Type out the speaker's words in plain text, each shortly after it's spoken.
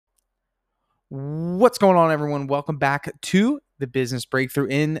What's going on, everyone? Welcome back to the Business Breakthrough.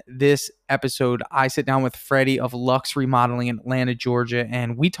 In this episode, I sit down with Freddie of Lux Remodeling in Atlanta, Georgia,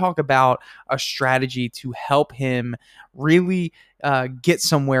 and we talk about a strategy to help him really get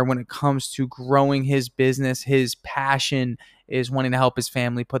somewhere when it comes to growing his business. His passion is wanting to help his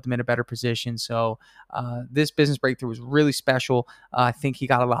family, put them in a better position. So this Business Breakthrough was really special. I think he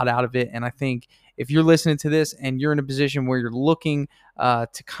got a lot out of it, and I think if you're listening to this and you're in a position where you're looking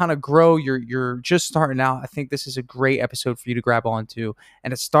to kind of grow, you're just starting out, I think this is a great episode for you to grab onto,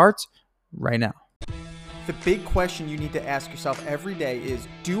 and it starts right now. The big question you need to ask yourself every day is,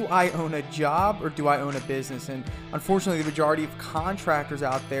 do I own a job or do I own a business? And unfortunately, the majority of contractors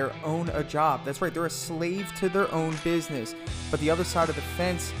out there own a job. That's right, they're a slave to their own business. But the other side of the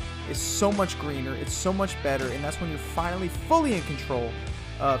fence is so much greener, it's so much better, and that's when you're finally fully in control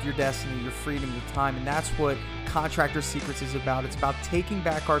of your destiny, your freedom, your time. And that's what Contractor Secrets is about. It's about taking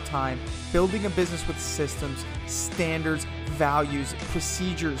back our time, building a business with systems, standards, values,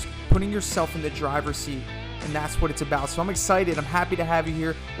 procedures, putting yourself in the driver's seat. And that's what it's about. So I'm excited. I'm happy to have you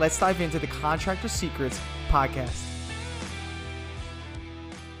here. Let's dive into the Contractor Secrets podcast.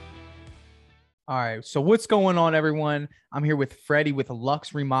 All right. So what's going on, everyone? I'm here with Freddie with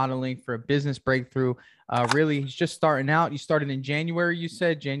Lux Remodeling for a business breakthrough. Really, he's just starting out. You started in January, you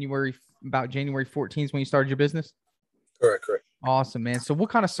said about January 14th when you started your business? Correct. Awesome, man. So what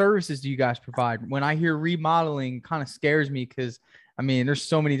kind of services do you guys provide? When I hear remodeling, it kind of scares me because, I mean, there's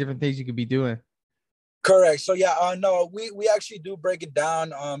so many different things you could be doing. Correct. So no, we actually do break it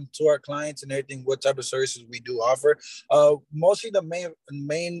down to our clients and everything, what type of services we do offer. Mostly the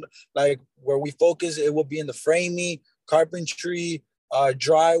main like where we focus, it will be in the framing, carpentry,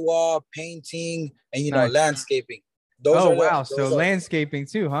 drywall, painting, and Nice. landscaping. Wow. So landscaping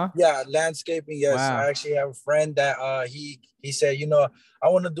too, huh? Yeah, landscaping. Yes. Wow. I actually have a friend that he said, I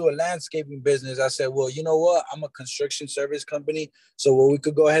want to do a landscaping business. I said, well, you know what? I'm a construction service company. So what we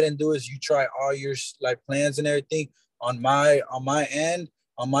could go ahead and do is you try all your like plans and everything on my end,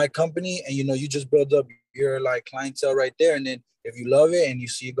 on my company, and you just build up your like clientele right there. And then if you love it and you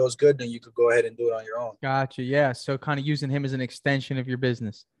see it goes good, then you could go ahead and do it on your own. Gotcha. Yeah. So kind of using him as an extension of your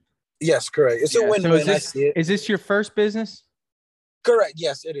business. Yes, correct. It's a win-win. So is this your first business? Correct.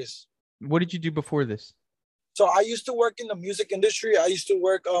 Yes, it is. What did you do before this? So I used to work in the music industry. I used to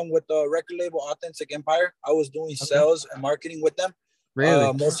work with the record label Authentic Empire. I was doing sales and marketing with them.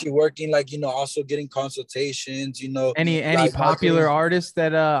 Really? Mostly working also getting consultations, Any like popular artists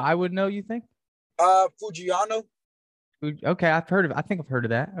that I would know, you think? Fujiano. Okay, I think I've heard of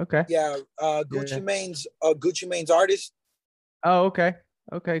that. Okay. Yeah, Gucci Mane's artist. Oh, okay.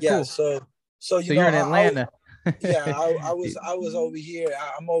 Okay, yeah, cool. So you're in Atlanta. I was over here.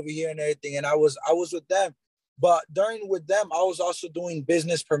 I'm over here and everything, and I was with them. But during with them, I was also doing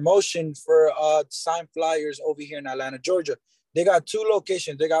business promotion for sign flyers over here in Atlanta, Georgia. They got two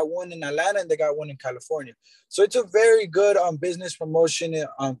locations. They got one in Atlanta and they got one in California. So it's a very good business promotion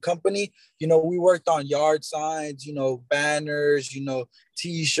company. We worked on yard signs, banners,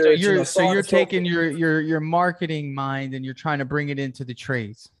 T-shirts. So you're taking your marketing mind and you're trying to bring it into the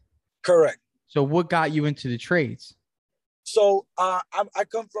trades. Correct. So what got you into the trades? So I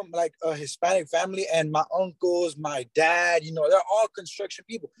come from like a Hispanic family, and my uncles, my dad, they're all construction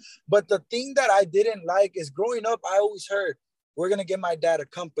people. But the thing that I didn't like is growing up, I always heard, we're going to get my dad a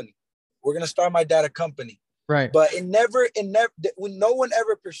company. We're going to start my dad a company. Right. But it never, when no one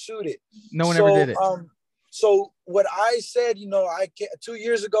ever pursued it. No one ever did it. So what I said, 2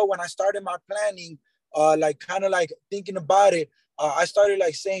 years ago when I started my planning, kind of like thinking about it, I started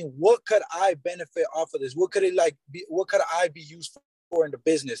like saying, what could I benefit off of this? What could I be used for in the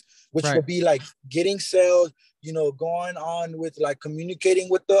business? Which would be like getting sales, going on with like communicating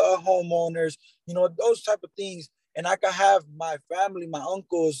with the homeowners, those type of things. And I could have my family, my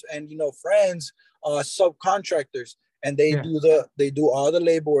uncles and, friends, subcontractors, and they do all the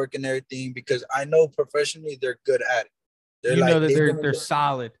labor work and everything, because I know professionally they're good at it. They're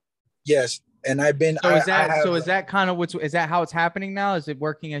solid. Yes. And I've been. So is that kind of is that how it's happening now? Is it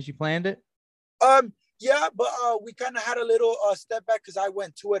working as you planned it? Yeah, but we kind of had a little step back because I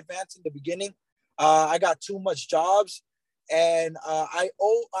went too advanced in the beginning. I got too much jobs, and I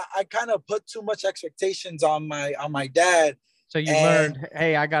kind of put too much expectations on my dad. So you learned,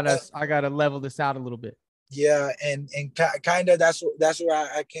 hey, I gotta level this out a little bit. Yeah, and kind of that's where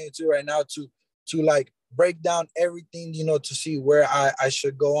I came to right now to like break down everything, to see where I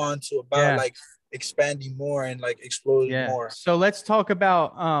should go on to about like expanding more and like exploding more. So let's talk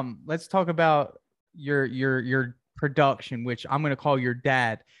about your production, which I'm going to call your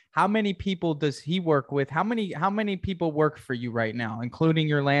dad. How many people does he work with? How many people work for you right now, including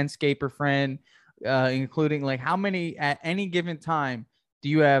your landscaper friend, including like how many at any given time do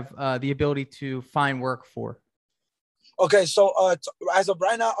you have the ability to find work for? Okay, so as of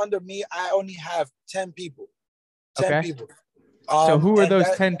right now, under me, I only have 10 people. 10 Okay. people. So who are And those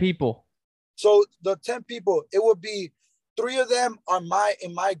 10 people? so the 10 people, it would be three of them are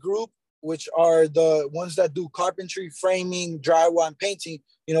in my group, which are the ones that do carpentry, framing, drywall, and painting.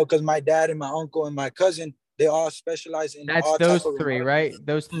 You know, because my dad and my uncle and my cousin, they all specialize in That's all type those of three, remodeling. right?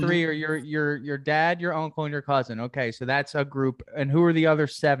 Those Mhm. three are your dad, your uncle, and your cousin. Okay, so that's a group. And who are the other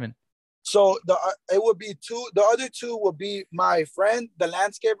seven? So it would be two. The other two would be my friend, the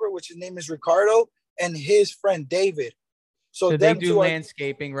landscaper, which his name is Ricardo, and his friend David. So So they them do two are,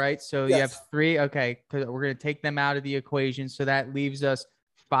 landscaping, right? So you have yes. three. Okay, because we're gonna take them out of the equation. So that leaves us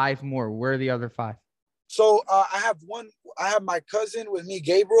five more. Where are the other five? So I have one. I have my cousin with me,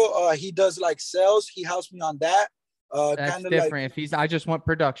 Gabriel. He does like sales. He helps me on that. That's Kind of like, different. If he's, I just want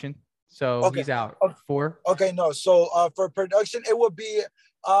production. So okay, he's out. okay, Four. okay, no. So for production, it would be.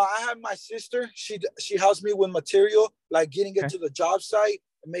 I have my sister. She helps me with material, like getting it Okay, to the job site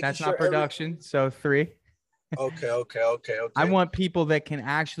and making that's not sure every. production. So three. Okay, okay, okay, I okay. want people that can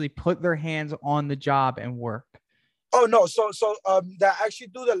actually put their hands on the job and work. Oh no, so that actually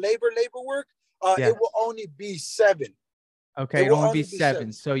do the labor work, Yeah. it will only be seven. It Okay, it will only be only be seven.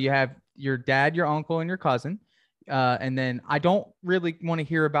 seven. So you have your dad, your uncle, and your cousin. And then I don't really want to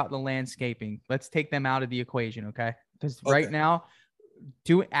hear about the landscaping. Let's take them out of the equation, okay? Because right Okay, now,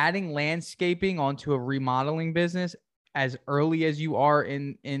 adding landscaping onto a remodeling business as early as you are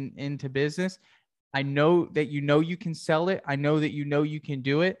into business, I know you can sell it. I know that you can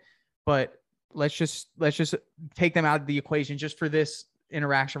do it, but let's just take them out of the equation just for this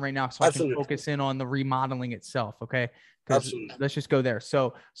interaction right now so I can absolutely, focus in on the remodeling itself, okay? Because absolutely. let's just go there.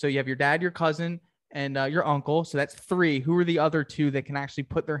 So you have your dad, your cousin, and your uncle. So that's three. Who are the other two that can actually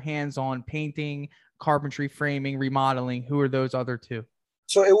put their hands on painting, carpentry, framing, remodeling? Who are those other two?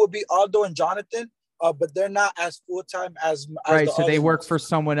 So it will be Aldo and Jonathan, but they're not as full time as Right. the So they other work ones. for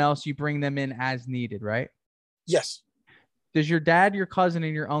someone else. You bring them in as needed, right? Yes, Does your dad, your cousin,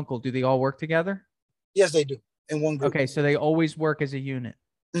 and your uncle, do they all work together? yes, they do in one group. Okay. So they always work as a unit.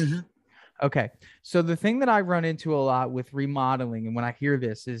 Hmm. Okay. So the thing that I run into a lot with remodeling and when I hear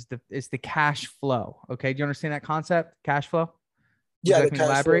this is the cash flow. Okay. Do you understand that concept? Cash flow? Would Yeah, you like the me to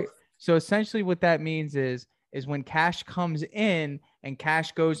cash flow. elaborate? So essentially what that means is when cash comes in and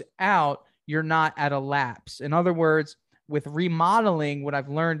cash goes out, you're not at a lapse. In other words, with remodeling, what I've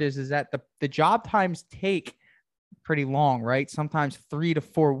learned is that the job times take pretty long, right? Sometimes 3 to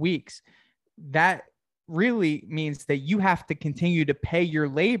 4 weeks. That really means that you have to continue to pay your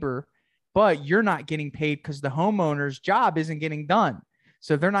labor, but you're not getting paid because the homeowner's job isn't getting done.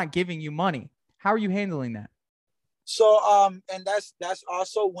 So they're not giving you money. How are you handling that? So and that's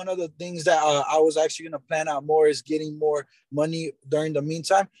also one of the things that I was actually gonna plan out more is getting more money during the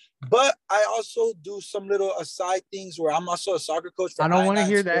meantime. But I also do some little aside things where I'm also a soccer coach for I don't want to I9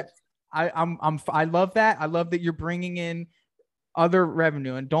 hear that. Sports. I love that. I love that you're bringing in other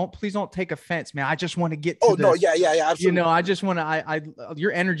revenue and please don't take offense, man. I just want to get to Oh no, yeah, yeah, yeah, absolutely. I just want to,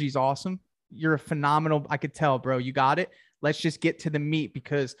 your energy's awesome. You're a phenomenal. I could tell, bro, you got it. Let's just get to the meat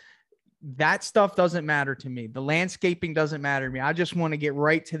because that stuff doesn't matter to me. The landscaping doesn't matter to me. I just want to get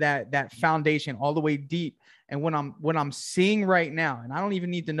right to that foundation all the way deep. And what I'm seeing right now, and I don't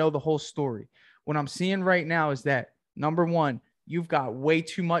even need to know the whole story. What I'm seeing right now is that number one, you've got way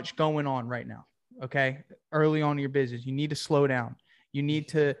too much going on right now. Okay. Early on in your business, you need to slow down. You need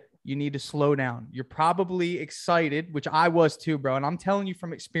to slow down. You're probably excited, which I was too, bro. And I'm telling you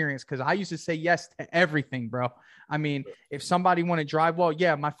from experience, because I used to say yes to everything, bro. I mean, if somebody want to drywall,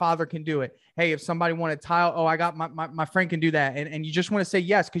 yeah, my father can do it. Hey, if somebody want to tile, oh, I got my friend can do that. And you just want to say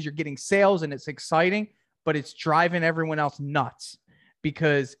yes because you're getting sales and it's exciting, but it's driving everyone else nuts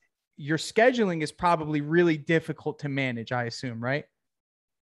because your scheduling is probably really difficult to manage, I assume, right?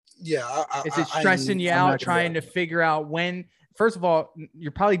 Yeah, Is it stressing you I'm out not gonna lie. trying to figure out when? First of all,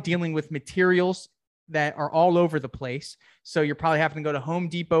 you're probably dealing with materials that are all over the place. So you're probably having to go to Home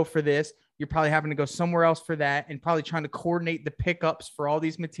Depot for this. You're probably having to go somewhere else for that and probably trying to coordinate the pickups for all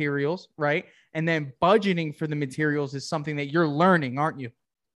these materials, right? And then budgeting for the materials is something that you're learning, aren't you?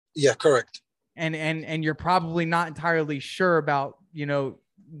 Yeah, correct. And you're probably not entirely sure about,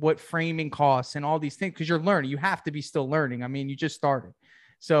 what framing costs and all these things because you're learning. You have to be still learning. I mean, you just started.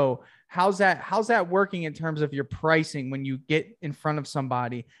 So how's that working in terms of your pricing when you get in front of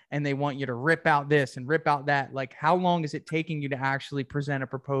somebody and they want you to rip out this and rip out that? Like, how long is it taking you to actually present a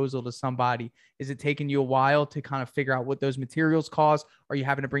proposal to somebody? Is it taking you a while to kind of figure out what those materials cost? Are you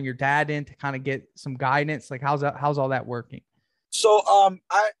having to bring your dad in to kind of get some guidance? Like, how's all that working? So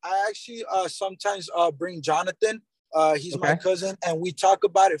I actually sometimes bring Jonathan. He's my Okay, cousin, and we talk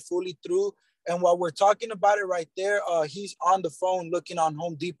about it fully through. And while we're talking about it right there, he's on the phone looking on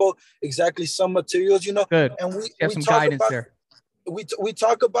Home Depot exactly some materials, good. and You have we some talk guidance about there. we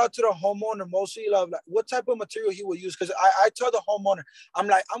talk about to the homeowner mostly like what type of material he will use. Because I tell the homeowner, I'm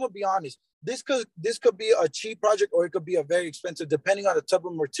like, I'm gonna be honest, this could be a cheap project or it could be a very expensive depending on the type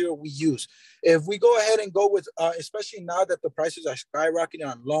of material we use. If we go ahead and go with especially now that the prices are skyrocketing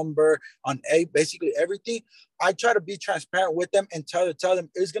on lumber, on basically everything, I try to be transparent with them and tell them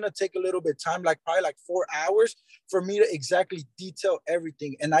it's gonna take a little bit of time, like probably like 4 hours for me to exactly detail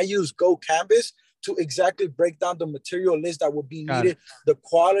everything. And I use Go Canvas to exactly break down the material list that will be Got it. needed, the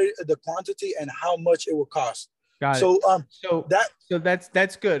quality, the quantity, and how much it will cost. Got it. So So that so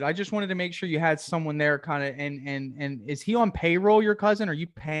that's good. I just wanted to make sure you had someone there kind of and is he on payroll, your cousin? Are you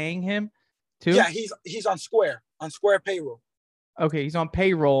paying him too? yeah, he's on Square payroll. Okay, he's on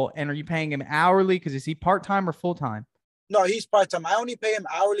payroll, and are you paying him hourly? Because is he part-time or full-time? No, he's part-time. I only pay him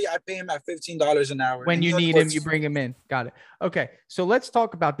hourly. I pay him at $15 an hour, When and you he only need him, you works. bring him in. Got it. Okay, so let's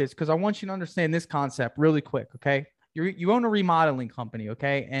talk about this because I want you to understand this concept really quick. Okay, you own a remodeling company.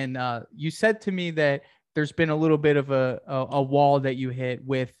 Okay, and you said to me that there's been a little bit of a wall that you hit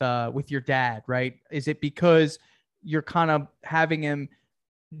with your dad, right? Is it because you're kind of having him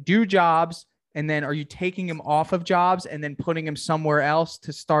do jobs, and then are you taking him off of jobs and then putting him somewhere else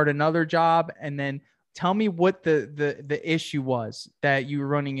to start another job? And then tell me what the issue was that you were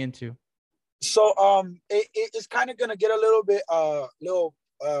running into. So it's kind of gonna get a little bit little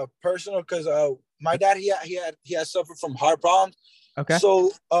personal because my dad he had suffered from heart problems. Okay.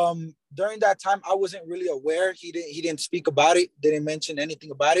 So during that time I wasn't really aware. He didn't speak about it, didn't mention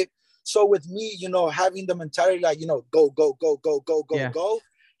anything about it. So with me, having the mentality like, go, go, go, go, go, go, Yeah. go,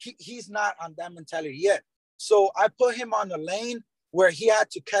 he's not on that mentality yet. So I put him on a lane where he had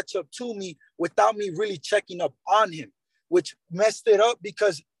to catch up to me without me really checking up on him, which messed it up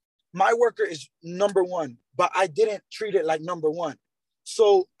because my worker is number one, but I didn't treat it like number one.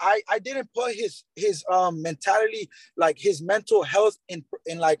 So I didn't put his mentality, like his mental health in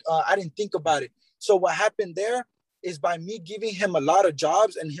like I didn't think about it. So what happened there is by me giving him a lot of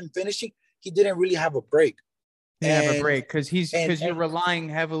jobs and him finishing, he didn't really have a break. He didn't have a And break because you're relying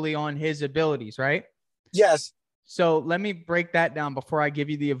heavily on his abilities, right? yes, So let me break that down before I give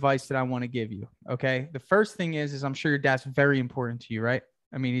you the advice that I want to give you. Okay. The first thing is I'm sure your dad's very important to you, right?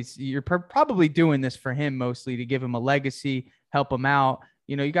 I mean, you're probably doing this for him mostly to give him a legacy, help him out.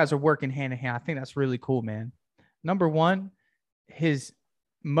 You guys are working hand in hand. I think that's really cool, man. Number one, his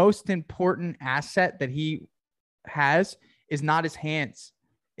most important asset that he has is not his hands,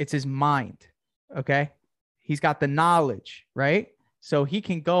 it's his mind. Okay. He's got the knowledge, right? So he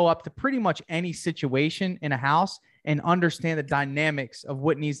can go up to pretty much any situation in a house and understand the dynamics of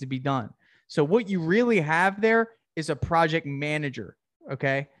what needs to be done. So what you really have there is a project manager,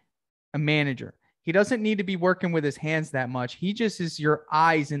 okay? A manager. He doesn't need to be working with his hands that much. He just is your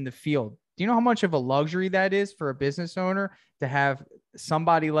eyes in the field. Do you know how much of a luxury that is for a business owner to have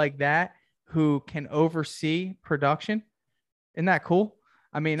somebody like that who can oversee production? Isn't that cool?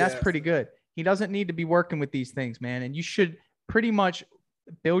 I mean, that's yeah, pretty good. He doesn't need to be working with these things, man. And you should pretty much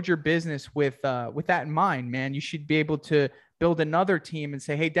build your business with that in mind, man. You should be able to build another team and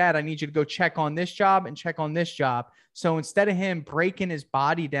say, "Hey, Dad, I need you to go check on this job and check on this job." So instead of him breaking his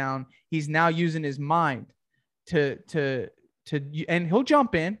body down, he's now using his mind to and he'll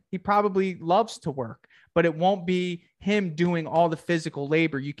jump in. He probably loves to work, but it won't be him doing all the physical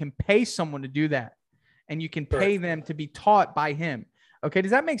labor. You can pay someone to do that, and you can pay correct, them to be taught by him. Okay,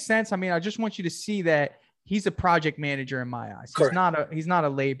 does that make sense? I mean, I just want you to see that he's a project manager in my eyes. He's correct. not a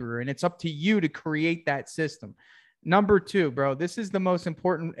laborer, and it's up to you to create that system. Number two, bro, this is the most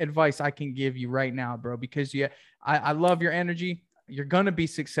important advice I can give you right now, bro, because I love your energy. You're gonna be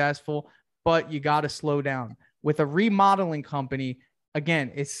successful, but you got to slow down. With a remodeling company,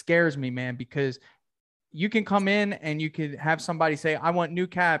 again, it scares me, man, because you can come in and you could have somebody say, "I want new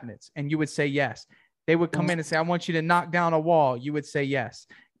cabinets," and you would say yes. They would come in and say, "I want you to knock down a wall." You would say yes.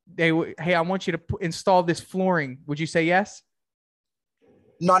 They would, "Hey, I want you to install this flooring." Would you say yes?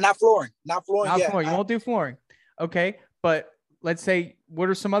 No, not flooring, not flooring Not yet. flooring. You won't do flooring. Okay. But let's say, what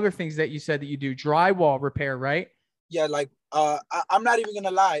are some other things that you said that you do? Drywall repair, right? Yeah, like I'm not even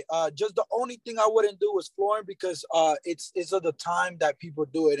gonna lie. Just the only thing I wouldn't do is flooring because it's of the time that people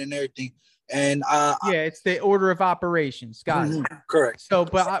do it and everything. And Yeah, it's the order of operations. Got it. correct. So,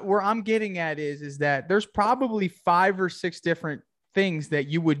 but where I'm getting at is that there's probably 5 or 6 different things that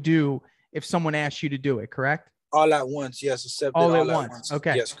you would do if someone asked you to do it, correct? All at once, yes. Except All at once.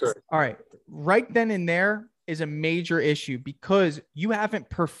 Okay. Yes, correct. All right. Right then and there is a major issue because you haven't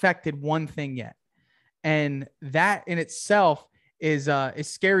perfected one thing yet. And that in itself is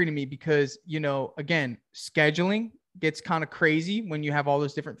scary to me because, you know, again, scheduling gets kind of crazy when you have all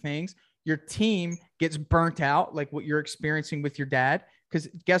those different things. Your team gets burnt out, like what you're experiencing with your dad. Because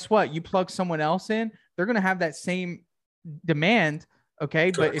guess what? You plug someone else in, they're going to have that same demand.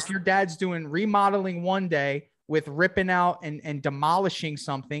 Okay. Correct. But if your dad's doing remodeling one day with ripping out and demolishing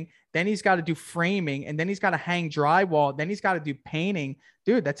something, then he's got to do framing, and then he's got to hang drywall, then he's got to do painting.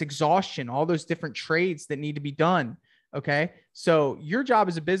 Dude, that's exhaustion. All those different trades that need to be done. Okay. So your job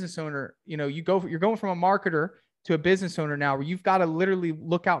as a business owner, you know, you're going from a marketer to a business owner now, where you've got to literally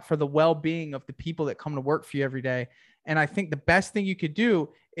look out for the well-being of the people that come to work for you every day. And I think the best thing you could do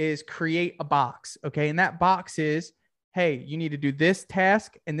is create a box. Okay. And that box is, hey, you need to do this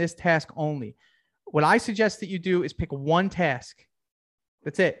task and this task only. What I suggest that you do is pick one task.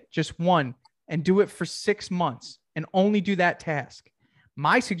 That's it. Just one, and do it for 6 months and only do that task.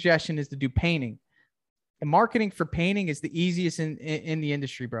 My suggestion is to do painting. And marketing for painting is the easiest in the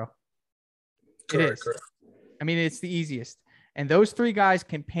industry, bro. Correct, it is. Correct. I mean, it's the easiest. And those 3 guys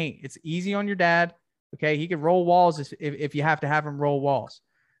can paint. It's easy on your dad. Okay. He can roll walls if you have to have him roll walls,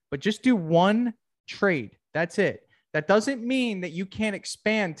 but just do one trade. That's it. That doesn't mean that you can't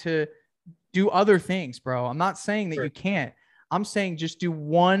expand to do other things, bro. I'm not saying that you can't. I'm saying just do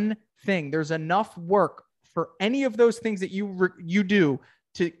one thing. There's enough work for any of those things that you do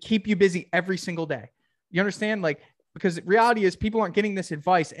to keep you busy every single day. You understand? Like, because reality is people aren't getting this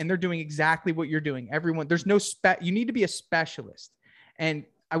advice and they're doing exactly what you're doing. Everyone, there's no you need to be a specialist. And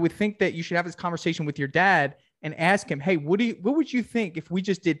I would think that you should have this conversation with your dad and ask him, hey, what would you think if we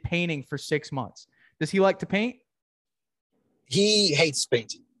just did painting for 6 months? Does he like to paint? He hates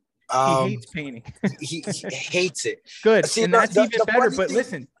painting. He hates painting. he hates it. Good. See, and that's even better. But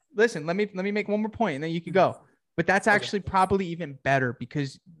listen, let me make one more point and then you can go. But that's actually probably even better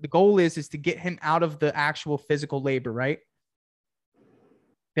because the goal is to get him out of the actual physical labor, right?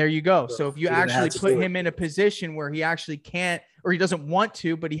 There you go. So if you actually put him in a position where he actually can't, or he doesn't want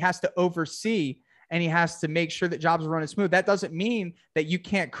to, but he has to oversee and he has to make sure that jobs are running smooth. That doesn't mean that you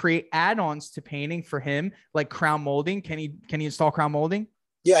can't create add-ons to painting for him, like crown molding. Can he install crown molding?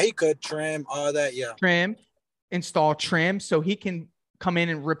 Yeah, he could trim all that. Yeah. Install trim. So he can come in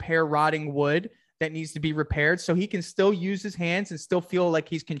and repair rotting wood that needs to be repaired. So he can still use his hands and still feel like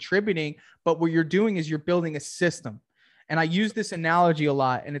he's contributing. But what you're doing is you're building a system. And I use this analogy a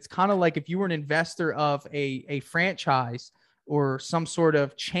lot. And it's kind of like if you were an investor of a franchise or some sort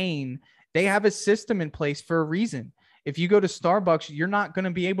of chain, they have a system in place for a reason. If you go to Starbucks, you're not going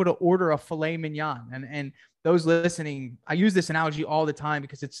to be able to order a filet mignon. And those listening, I use this analogy all the time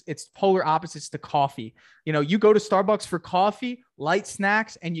because it's polar opposites to coffee. You know, you go to Starbucks for coffee, light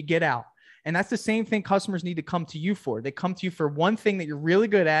snacks, and you get out. And that's the same thing customers need to come to you for. They come to you for one thing that you're really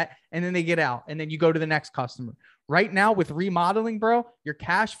good at, and then they get out, and then you go to the next customer. Right now with remodeling, bro, your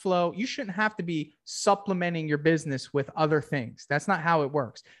cash flow, you shouldn't have to be supplementing your business with other things. That's not how it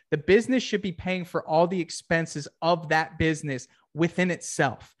works. The business should be paying for all the expenses of that business within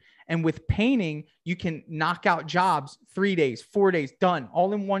itself. And with painting, you can knock out jobs 3 days, 4 days, done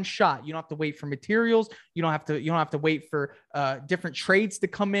all in one shot. You don't have to wait for materials. You don't have to wait for different trades to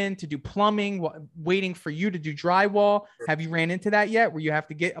come in to do plumbing, waiting for you to do drywall. Have you ran into that yet? Where you have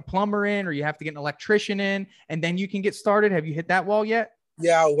to get a plumber in or you have to get an electrician in and then you can get started. Have you hit that wall yet?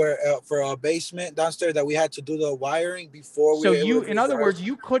 Yeah, where for a basement downstairs that we had to do the wiring before. So in other words,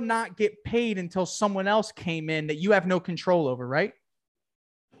 you could not get paid until someone else came in that you have no control over, right?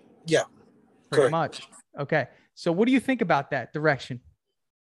 Yeah, pretty much. Okay. So what do you think about that direction?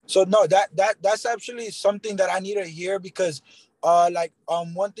 So no, that's actually something that I need to hear because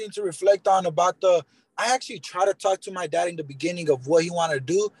one thing to reflect on about I actually try to talk to my dad in the beginning of what he want to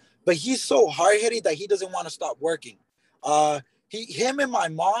do, but he's so hard-headed that he doesn't want to stop working. Him and my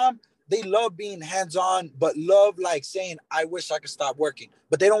mom, they love being hands-on, but love like saying, I wish I could stop working,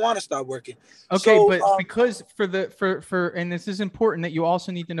 but they don't want to stop working. Okay. So, but because and this is important that you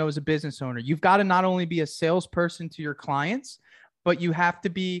also need to know as a business owner, you've got to not only be a salesperson to your clients, but you have to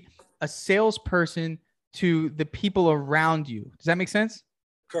be a salesperson to the people around you. Does that make sense?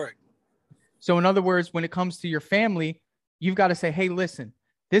 Correct. So in other words, when it comes to your family, you've got to say, hey, listen,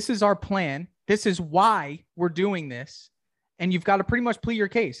 this is our plan. This is why we're doing this. and you've got to pretty much plead your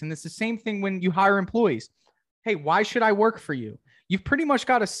case. And it's the same thing when you hire employees. Hey, why should I work for you? You've pretty much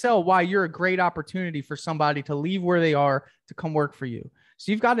got to sell why you're a great opportunity for somebody to leave where they are to come work for you.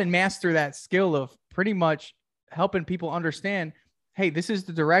 So you've got to master that skill of pretty much helping people understand, hey, this is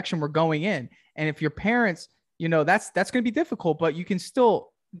the direction we're going in. And if your parents, you know, that's going to be difficult, but you can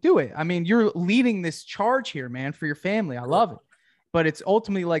still do it. I mean, you're leading this charge here, man, for your family. I love it. But it's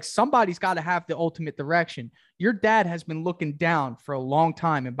ultimately like somebody's got to have the ultimate direction. Your dad has been looking down for a long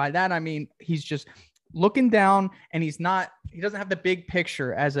time. And by that, I mean, he's just looking down, and he doesn't have the big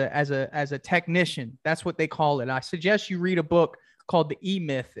picture as a technician. That's what they call it. I suggest you read a book called The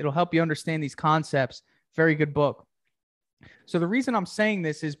E-Myth. It'll help you understand these concepts. Very good book. So the reason I'm saying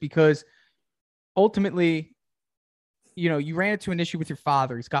this is because ultimately, you know, you ran into an issue with your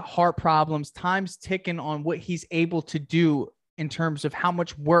father. He's got heart problems. Time's ticking on what he's able to do in terms of how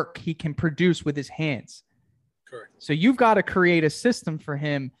much work he can produce with his hands. Correct. So you've got to create a system for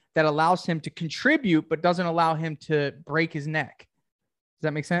him that allows him to contribute, but doesn't allow him to break his neck. Does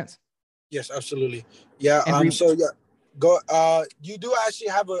that make sense? Yes, absolutely. Yeah. So yeah, go. You do actually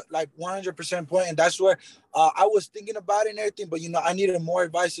have a 100% point, and that's where I was thinking about it and everything. But you know, I needed more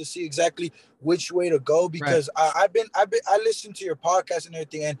advice to see exactly which way to go, because I listened to your podcast and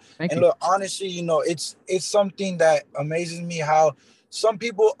everything, and look, honestly, you know, it's something that amazes me how some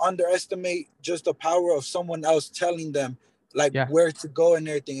people underestimate just the power of someone else telling them where to go and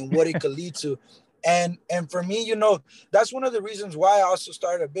everything and what it could lead to. And for me, you know, that's one of the reasons why I also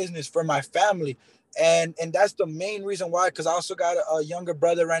started a business for my family. And that's the main reason why, because I also got a younger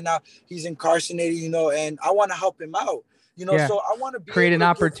brother right now. He's incarcerated, you know, and I want to help him out, you know, so I want to create an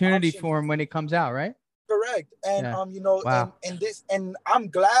opportunity for him when he comes out, right? Correct. And, you know, and I'm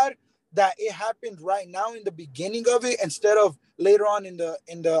glad that it happened right now in the beginning of it, instead of later on in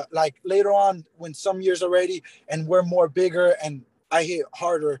the later on when some years already and we're more bigger and I hit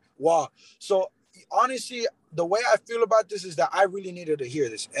harder. Wow. So honestly, the way I feel about this is that I really needed to hear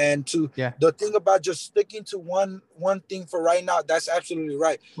this. And the thing about just sticking to one thing for right now, that's absolutely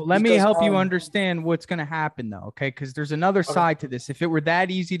right. Well, let me help you understand what's going to happen though. Okay. Because there's another side to this. If it were that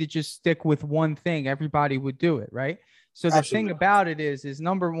easy to just stick with one thing, everybody would do it. Right. So the thing about it is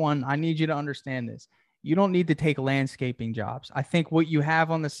number one, I need you to understand this. You don't need to take landscaping jobs. I think what you have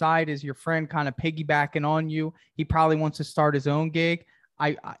on the side is your friend kind of piggybacking on you. He probably wants to start his own gig.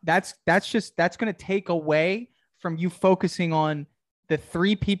 That's going to take away from you focusing on the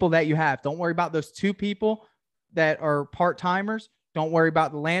 3 people that you have. Don't worry about those 2 people that are part-timers. Don't worry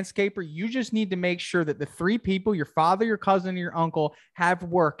about the landscaper. You just need to make sure that the 3 people, your father, your cousin, and your uncle, have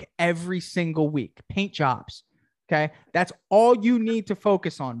work every single week. Paint jobs. Okay. That's all you need to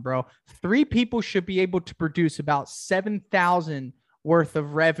focus on, bro. 3 people should be able to produce about 7,000 worth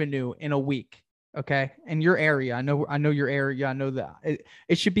of revenue in a week. Okay. In your area. I know your area. I know that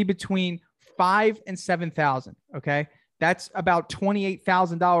it should be between 5,000 and 7,000. Okay. That's about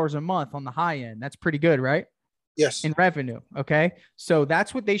 $28,000 a month on the high end. That's pretty good, right? Yes. In revenue. Okay. So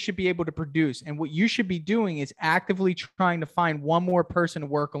that's what they should be able to produce. And what you should be doing is actively trying to find one more person to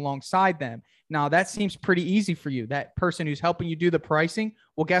work alongside them. Now that seems pretty easy for you. That person who's helping you do the pricing.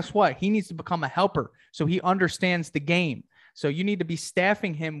 Well, guess what? He needs to become a helper. So he understands the game. So you need to be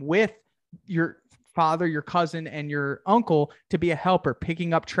staffing him with your father, your cousin, and your uncle to be a helper,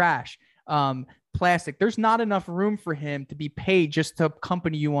 picking up trash, plastic. There's not enough room for him to be paid just to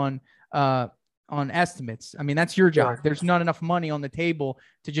accompany you on estimates. I mean, that's your job. There's not enough money on the table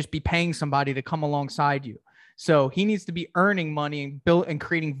to just be paying somebody to come alongside you. So he needs to be earning money and build and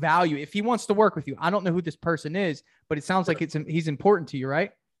creating value if he wants to work with you. I don't know who this person is, but it sounds like he's important to you,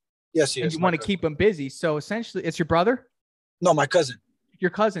 right? Yes, he is. And you want to keep him busy. So essentially, it's your brother? No, my cousin.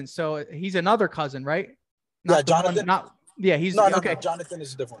 Your cousin. So he's another cousin, right? Not Jonathan. He's okay. No, Jonathan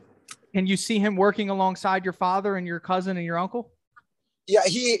is different. Can you see him working alongside your father and your cousin and your uncle? Yeah,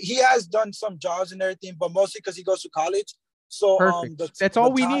 he has done some jobs and everything, but mostly because he goes to college. So that's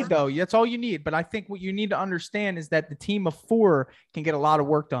all we need, though. That's all you need. But I think what you need to understand is that the team of 4 can get a lot of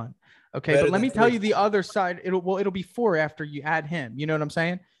work done. Okay, but let me tell you the other side. It'll be 4 after you add him. You know what I'm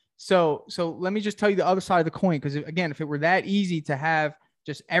saying? So let me just tell you the other side of the coin, because again, if it were that easy to have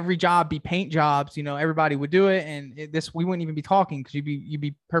just every job be paint jobs, you know, everybody would do it, and we wouldn't even be talking because you'd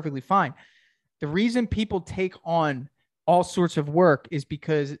be perfectly fine. The reason people take on all sorts of work is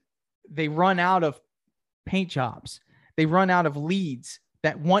because they run out of paint jobs. They run out of leads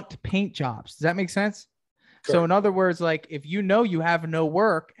that want paint jobs. Does that make sense? Correct. So in other words, like if you know you have no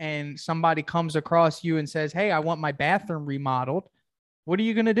work and somebody comes across you and says, hey, I want my bathroom remodeled. What are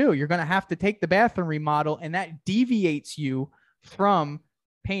you going to do? You're going to have to take the bathroom remodel, and that deviates you from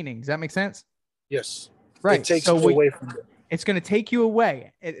painting. Does that make sense? Yes. Right. It takes you away from it. It's going to take you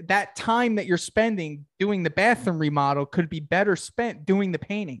away. That time that you're spending doing the bathroom remodel could be better spent doing the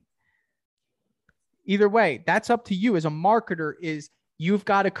painting. Either way, that's up to you as a marketer. Is you've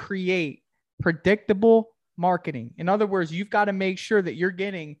got to create predictable marketing. In other words, you've got to make sure that you're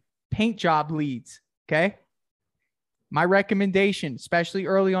getting paint job leads. Okay. My recommendation, especially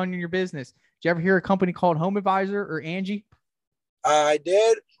early on in your business. Did you ever hear a company called Home Advisor or Angie? I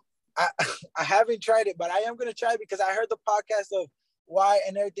did. I haven't tried it, but I am going to try it because I heard the podcast of why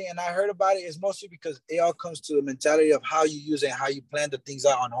and everything. And I heard about it is mostly because it all comes to the mentality of how you use it and how you plan the things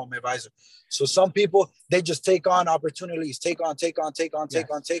out on Home Advisor. So some people, they just take on opportunities, take on.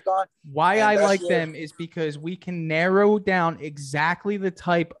 Why I like them is because we can narrow down exactly the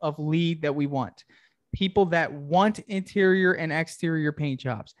type of lead that we want. People that want interior and exterior paint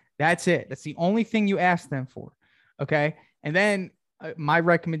jobs. That's it. That's the only thing you ask them for. Okay. And then my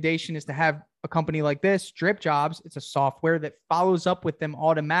recommendation is to have a company like this, Drip Jobs. It's a software that follows up with them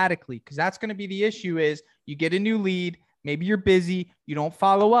automatically, because that's going to be the issue. Is you get a new lead, maybe you're busy, you don't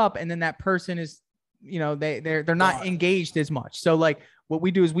follow up, and then that person is, you know, they're not engaged as much. So like what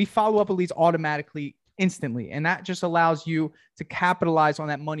we do is we follow up with leads automatically, instantly, and that just allows you to capitalize on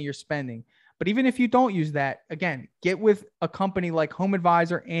that money you're spending. But even if you don't use that, again, get with a company like Home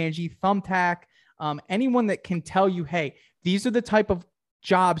Advisor, Angie, Thumbtack, anyone that can tell you, hey, these are the type of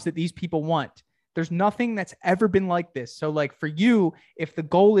jobs that these people want. There's nothing that's ever been like this. So like for you, if the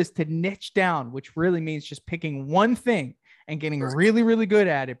goal is to niche down, which really means just picking one thing and getting really, really good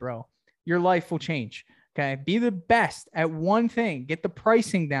at it, bro, your life will change. Okay. Be the best at one thing. Get the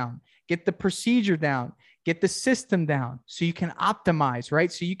pricing down, get the procedure down, get the system down so you can optimize,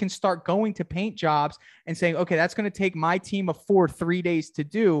 right? So you can start going to paint jobs and saying, okay, that's going to take my team of 3 days to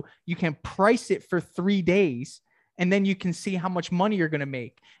do. You can price it for 3 days, and then you can see how much money you're going to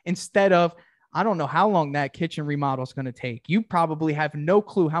make, instead of, I don't know how long that kitchen remodel is going to take. You probably have no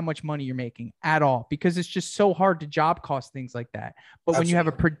clue how much money you're making at all, because it's just so hard to job cost things like that. But when you have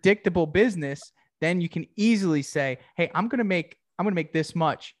a predictable business, then you can easily say, hey, I'm going to make this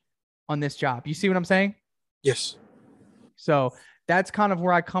much on this job. You see what I'm saying? Yes. So that's kind of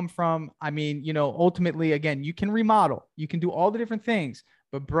where I come from. I mean, you know, ultimately, again, you can remodel, you can do all the different things,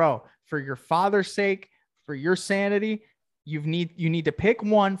 but bro, for your father's sake, for your sanity, you need to pick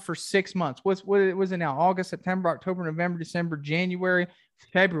one for 6 months. What was it now? August, September, October, November, December, January,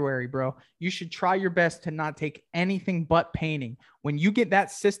 February, bro. You should try your best to not take anything but painting. When you get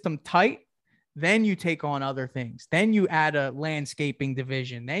that system tight, then you take on other things. Then you add a landscaping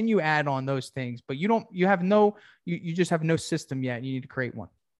division. Then you add on those things, but you just have no system yet. You need to create one.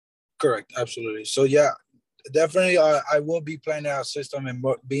 Correct. Absolutely. So yeah, definitely I will be planning our system and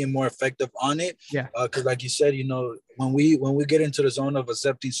being more effective on it. Yeah. Because like you said, you know, when we get into the zone of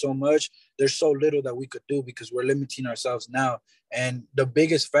accepting so much, there's so little that we could do because we're limiting ourselves now. And the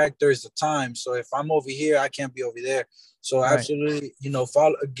biggest factor is the time. So if I'm over here, I can't be over there. So absolutely, you know,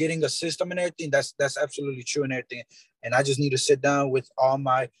 getting a system and everything, that's absolutely true and everything. And I just need to sit down with all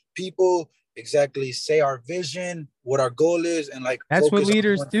my people, exactly say our vision, what our goal is, and like that's what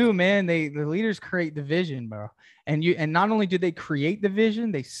leaders do, man. The leaders create the vision, bro. And not only do they create the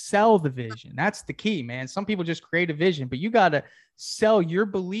vision, they sell the vision. That's the key, man. Some people just create a vision, but you got to sell your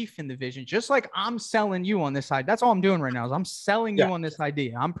belief in the vision. Just like I'm selling you on this side. That's all I'm doing right now is I'm selling you on this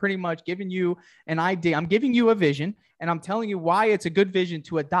idea. I'm pretty much giving you an idea. I'm giving you a vision, and I'm telling you why it's a good vision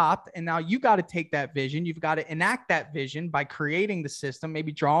to adopt. And now you got to take that vision. You've got to enact that vision by creating the system,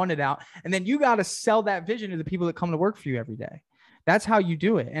 maybe drawing it out. And then you got to sell that vision to the people that come to work for you every day. That's how you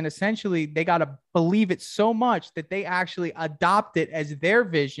do it. And essentially, they got to believe it so much that they actually adopt it as their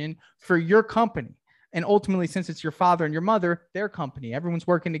vision for your company. And ultimately, since it's your father and your mother, their company, everyone's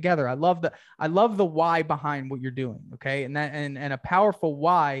working together. I love the why behind what you're doing. Okay. And a powerful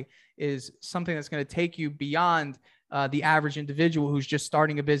why is something that's going to take you beyond the average individual who's just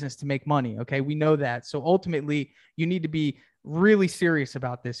starting a business to make money. Okay. We know that. So ultimately, you need to be really serious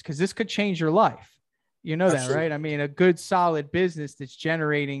about this, because this could change your life. You know that, right? I mean, a good, solid business that's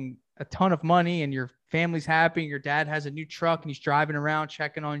generating a ton of money and your family's happy. Your dad has a new truck and he's driving around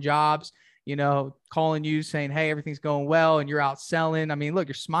checking on jobs, you know, calling you saying, hey, everything's going well, and you're out selling. I mean, look,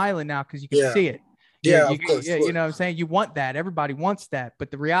 you're smiling now because you can see it. Yeah, of course. You know what I'm saying? You want that. Everybody wants that.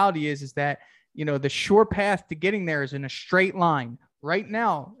 But the reality is that, you know, the sure path to getting there is in a straight line. Right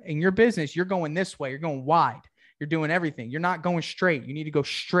now in your business, you're going this way. You're going wide. You're doing everything. You're not going straight. You need to go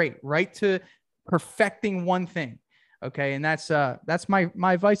straight, right to perfecting one thing. Okay. And that's my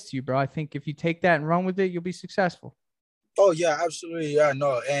advice to you, bro. I think if you take that and run with it, you'll be successful. Oh yeah, absolutely. Yeah,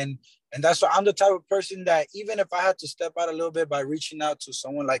 no. And that's why I'm the type of person that even if I had to step out a little bit by reaching out to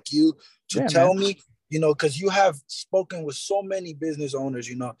someone like you to tell me, you know, because you have spoken with so many business owners,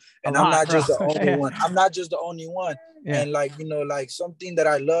 you know, and I'm lot, not bro. just the only one. I'm not just the only one. Yeah. And like, you know, like something that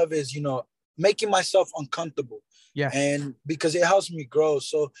I love is, you know, making myself uncomfortable. Yeah. And because it helps me grow.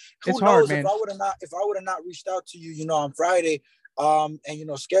 So who It's knows, hard, man. if I would have not reached out to you, you know, on Friday, and you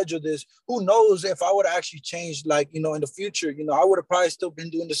know, schedule this, who knows if I would have actually changed, like, you know, in the future, you know, I would have probably still been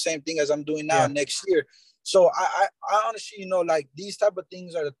doing the same thing as I'm doing now next year. So I honestly, you know, like these type of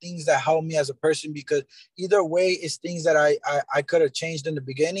things are the things that help me as a person, because either way, it's things that I could have changed in the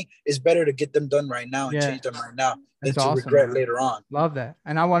beginning. It's better to get them done right now and change them right now than to regret later on. Love that.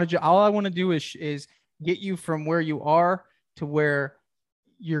 And all I want to do is get you from where you are to where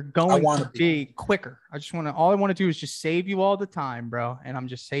you're going to be quicker. All I want to do is just save you all the time, bro. And I'm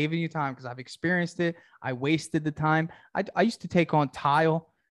just saving you time because I've experienced it. I wasted the time. I used to take on tile.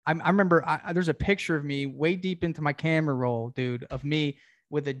 I remember there's a picture of me way deep into my camera roll, dude, of me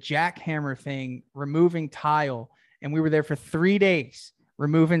with a jackhammer thing, removing tile. And we were there for 3 days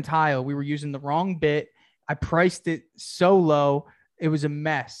removing tile. We were using the wrong bit. I priced it so low. It was a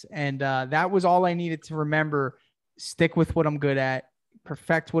mess. And that was all I needed to remember. Stick with what I'm good at,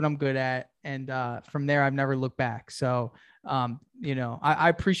 perfect what I'm good at. And from there, I've never looked back. So, you know, I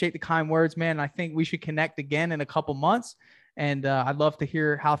appreciate the kind words, man. I think we should connect again in a couple months. And I'd love to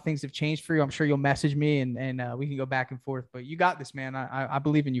hear how things have changed for you. I'm sure you'll message me and we can go back and forth. But you got this, man. I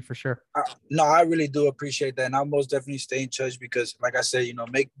believe in you for sure. No, I really do appreciate that. And I'll most definitely stay in touch because, like I said, you know,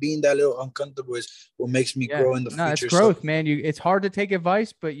 being that little uncomfortable is what makes me grow in the future. It's growth, man. It's hard to take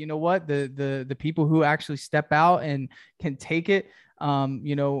advice, but you know what? The people who actually step out and can take it,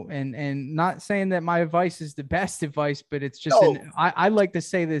 you know, and not saying that my advice is the best advice, but it's just, I like to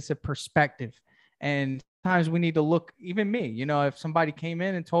say that it's a perspective. And sometimes we need to look, even me, you know, if somebody came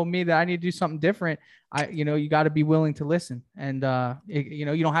in and told me that I need to do something different, you know, you got to be willing to listen. And, you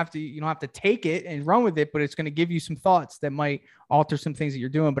know, you don't have to take it and run with it, but it's going to give you some thoughts that might alter some things that you're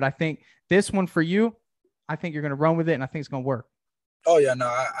doing. But I think this one for you, I think you're going to run with it and I think it's going to work. Oh yeah, no,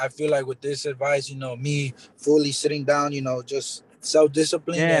 I feel like with this advice, you know, me fully sitting down, you know, just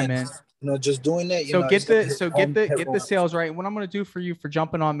self-discipline and, you know, just doing it. Get the sales right. What I'm going to do for you for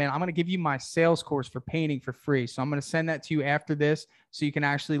jumping on, man, I'm going to give you my sales course for painting for free. So I'm going to send that to you after this so you can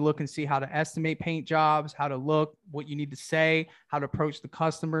actually look and see how to estimate paint jobs, how to look, what you need to say, how to approach the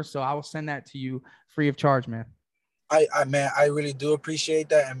customer. So I will send that to you free of charge, man. Man, I really do appreciate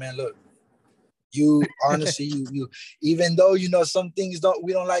that. And man, look, you honestly, you even though, you know, some things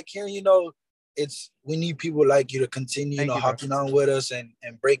we don't like hearing, you know, we need people like you to continue, you know, hopping on with us and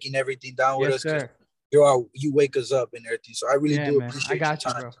breaking everything down with us. Sir. You wake us up and everything. So I really do appreciate your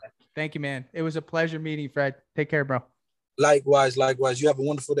time, bro. Man. Thank you, man. It was a pleasure meeting you, Fred. Take care, bro. Likewise. You have a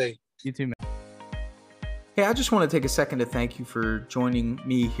wonderful day. You too, man. Hey, I just want to take a second to thank you for joining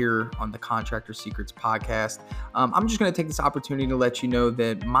me here on the Contractor Secrets podcast. I'm just going to take this opportunity to let you know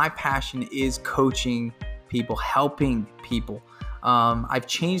that my passion is coaching people, helping people. I've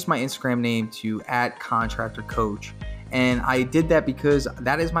changed my Instagram name to @contractorcoach. And I did that because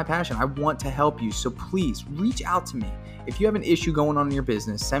that is my passion. I want to help you. So please reach out to me. If you have an issue going on in your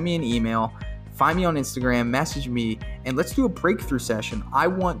business, send me an email, find me on Instagram, message me, and let's do a breakthrough session. I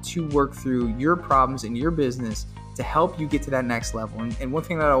want to work through your problems in your business to help you get to that next level. And one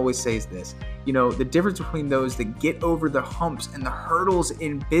thing that I always say is this, you know, the difference between those that get over the humps and the hurdles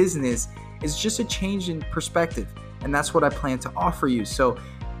in business is just a change in perspective. And that's what I plan to offer you. So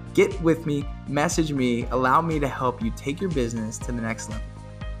get with me, message me, allow me to help you take your business to the next level.